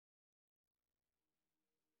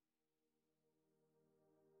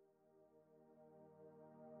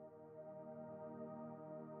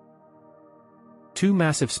Two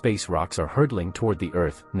massive space rocks are hurtling toward the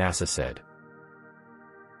Earth, NASA said.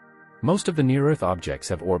 Most of the near-Earth objects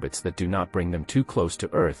have orbits that do not bring them too close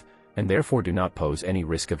to Earth, and therefore do not pose any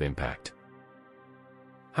risk of impact.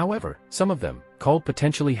 However, some of them, called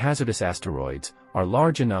potentially hazardous asteroids, are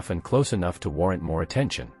large enough and close enough to warrant more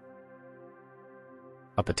attention.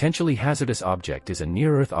 A potentially hazardous object is a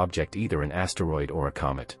near-Earth object, either an asteroid or a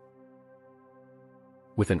comet,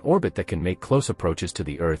 with an orbit that can make close approaches to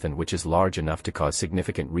the Earth and which is large enough to cause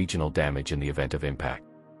significant regional damage in the event of impact.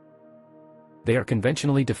 They are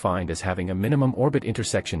conventionally defined as having a minimum orbit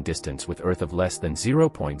intersection distance with Earth of less than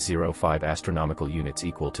 0.05 astronomical units,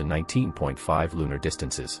 equal to 19.5 lunar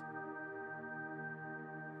distances,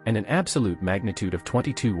 and an absolute magnitude of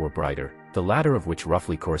 22 or brighter, the latter of which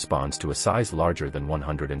roughly corresponds to a size larger than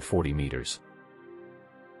 140 meters.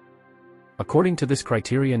 According to this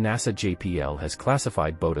criteria, NASA JPL has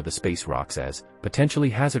classified Bothe the space rocks as potentially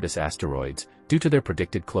hazardous asteroids due to their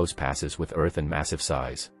predicted close passes with Earth and massive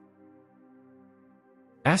size.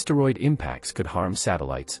 Asteroid impacts could harm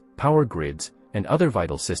satellites, power grids, and other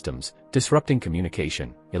vital systems, disrupting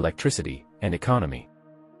communication, electricity, and economy.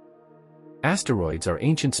 Asteroids are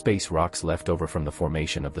ancient space rocks left over from the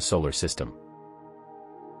formation of the solar system,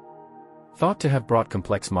 thought to have brought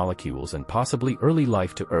complex molecules and possibly early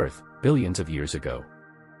life to Earth, billions of years ago.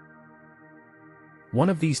 One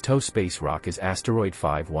of these TOE space rock is asteroid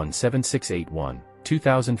 517681,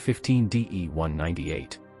 2015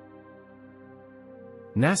 DE-198.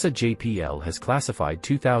 NASA JPL has classified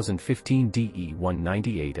 2015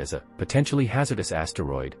 DE-198 as a potentially hazardous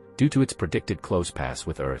asteroid due to its predicted close pass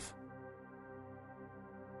with Earth.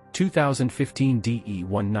 2015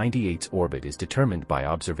 DE-198's orbit is determined by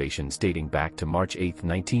observations dating back to March 8,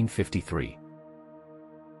 1953.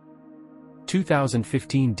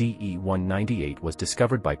 2015 DE-198 was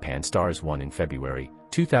discovered by Pan-STARRS 1 in February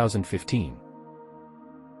 2015.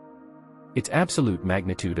 Its absolute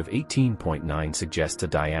magnitude of 18.9 suggests a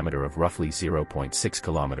diameter of roughly 0.6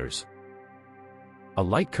 kilometers. A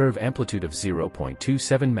light curve amplitude of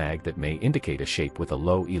 0.27 mag that may indicate a shape with a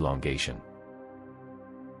low elongation.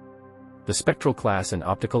 The spectral class and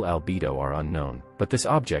optical albedo are unknown, but this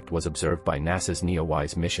object was observed by NASA's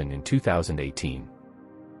NEOWISE mission in 2018.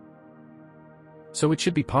 So it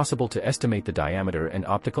should be possible to estimate the diameter and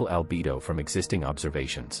optical albedo from existing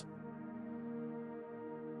observations.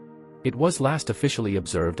 It was last officially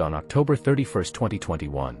observed on October 31,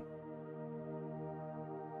 2021.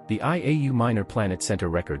 The IAU Minor Planet Center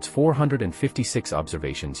records 456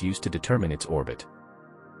 observations used to determine its orbit.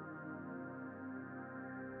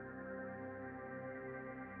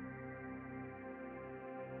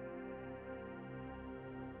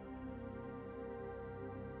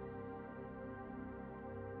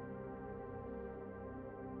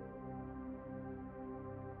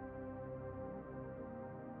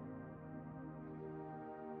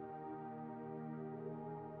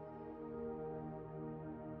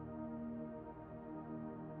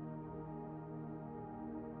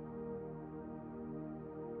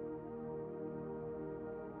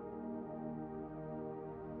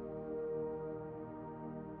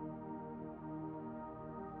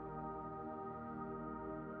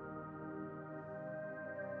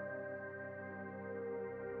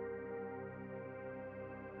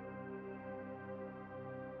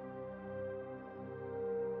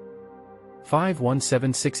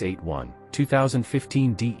 (517681,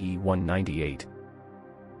 2015 DE-198)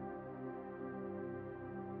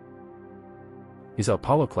 is a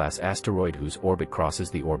Apollo-class asteroid whose orbit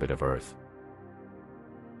crosses the orbit of Earth.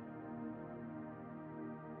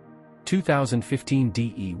 2015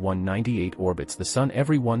 DE-198 orbits the Sun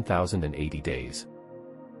every 1,080 days,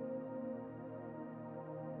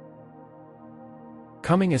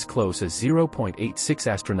 coming as close as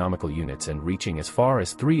 0.86 astronomical units and reaching as far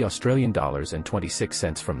as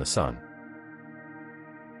 $3.26 from the Sun.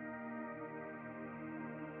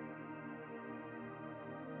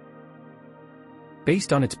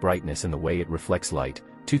 Based on its brightness and the way it reflects light,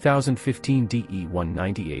 2015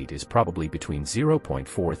 DE-198 is probably between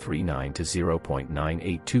 0.439 to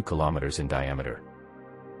 0.982 kilometers in diameter,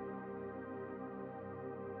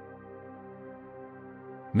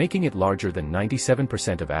 making it larger than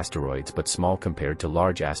 97% of asteroids but small compared to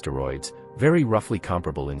large asteroids, very roughly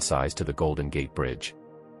comparable in size to the Golden Gate Bridge.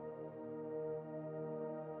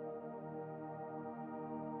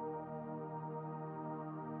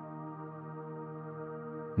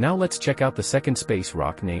 Now let's check out the second space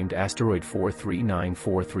rock named Asteroid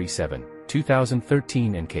 439437,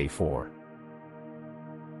 2013 NK4.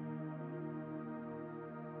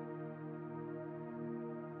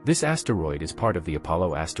 This asteroid is part of the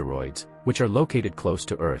Apollo asteroids, which are located close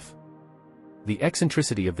to Earth. The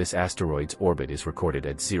eccentricity of this asteroid's orbit is recorded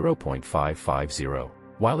at 0.550,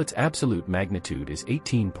 while its absolute magnitude is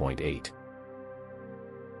 18.8.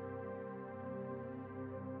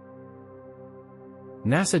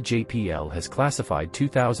 NASA JPL has classified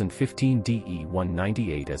 2015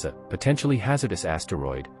 DE-198 as a potentially hazardous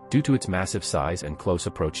asteroid due to its massive size and close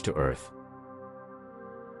approach to Earth.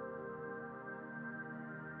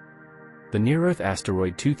 The near-Earth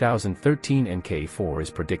asteroid 2013 NK4 is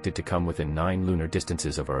predicted to come within 9 lunar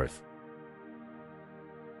distances of Earth.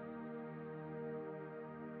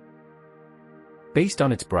 Based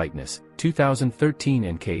on its brightness, 2013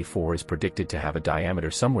 NK4 is predicted to have a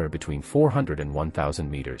diameter somewhere between 400 and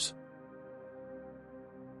 1,000 meters.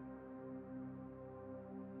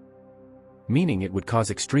 Meaning it would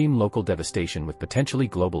cause extreme local devastation with potentially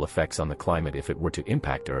global effects on the climate if it were to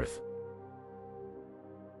impact Earth.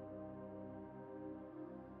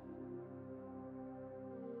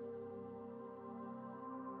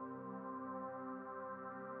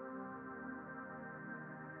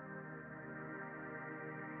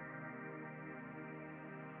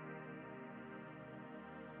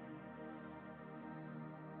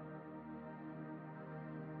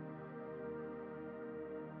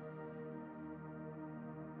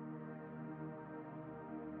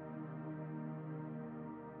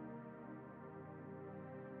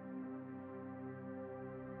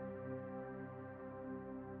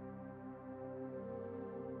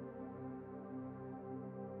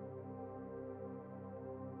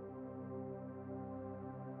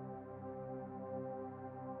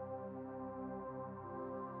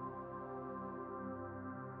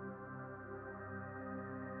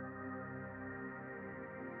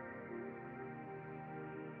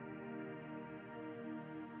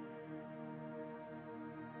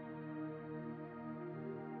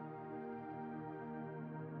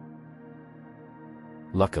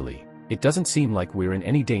 Luckily, it doesn't seem like we're in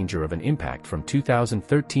any danger of an impact from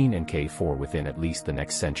 2013 NK4 within at least the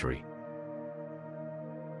next century.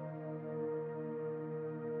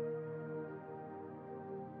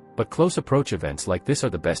 But close approach events like this are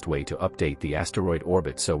the best way to update the asteroid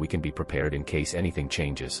orbit so we can be prepared in case anything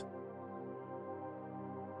changes.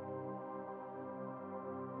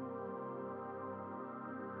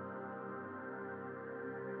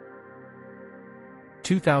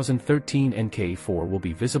 The 2013 NK4 will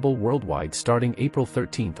be visible worldwide starting April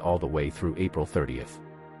 13th all the way through April 30th.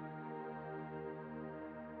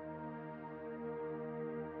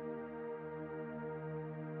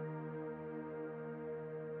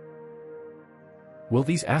 Will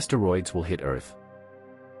these asteroids will hit Earth?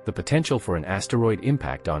 The potential for an asteroid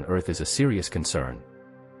impact on Earth is a serious concern.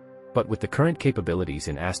 But with the current capabilities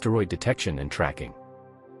in asteroid detection and tracking,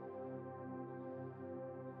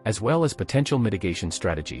 as well as potential mitigation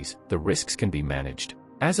strategies, the risks can be managed.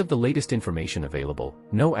 As of the latest information available,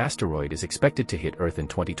 no asteroid is expected to hit Earth in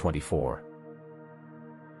 2024.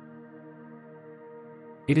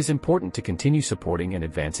 It is important to continue supporting and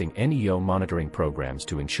advancing NEO monitoring programs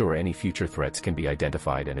to ensure any future threats can be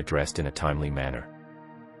identified and addressed in a timely manner.